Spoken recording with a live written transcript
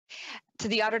To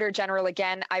the Auditor General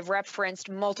again, I've referenced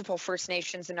multiple First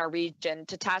Nations in our region: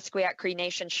 Tatasqueyak Cree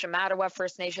Nation, Shamattawa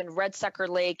First Nation, Red Sucker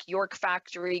Lake, York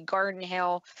Factory, Garden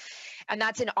Hill, and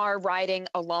that's in our riding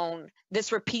alone.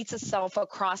 This repeats itself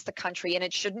across the country, and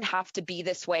it shouldn't have to be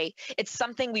this way. It's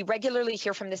something we regularly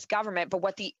hear from this government, but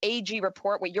what the AG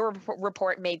report, what your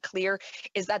report made clear,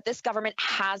 is that this government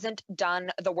hasn't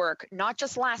done the work, not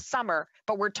just last summer,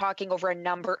 but we're talking over a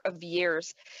number of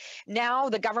years. Now,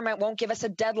 the government won't give us a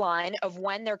deadline of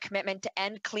when their commitment to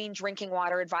end clean drinking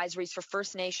water advisories for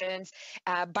First Nations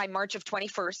by March of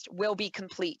 21st will be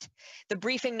complete. The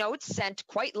briefing notes sent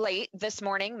quite late this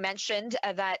morning mentioned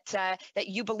that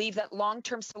you believe that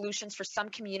long-term solutions for some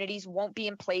communities won't be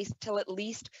in place till at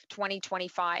least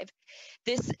 2025.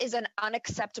 This is an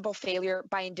unacceptable failure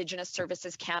by Indigenous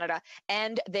Services Canada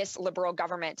and this Liberal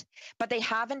government, but they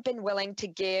haven't been willing to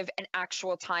give an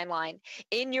actual timeline.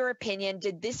 In your opinion,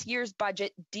 did this year's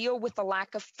budget deal with the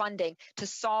lack of funding to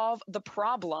solve the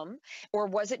problem, or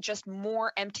was it just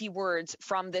more empty words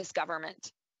from this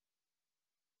government?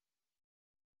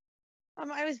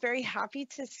 I was very happy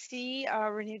to see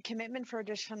a renewed commitment for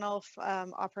additional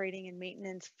operating and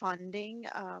maintenance funding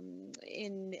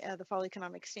in the fall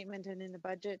economic statement and in the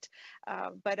budget.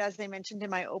 But as I mentioned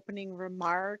in my opening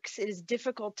remarks, it is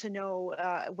difficult to know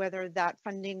whether that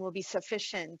funding will be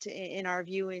sufficient in our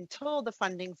view until the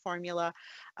funding formula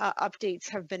updates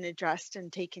have been addressed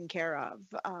and taken care of.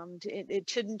 It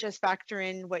shouldn't just factor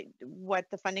in what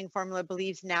the funding formula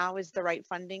believes now is the right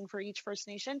funding for each First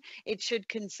Nation. It should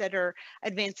consider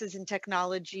advances in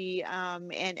technology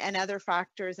and other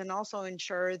factors, and also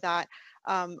ensure that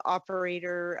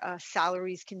operator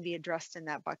salaries can be addressed in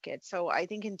that bucket. So I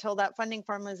think until that funding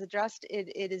formula is addressed,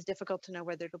 it is difficult to know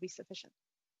whether it'll be sufficient.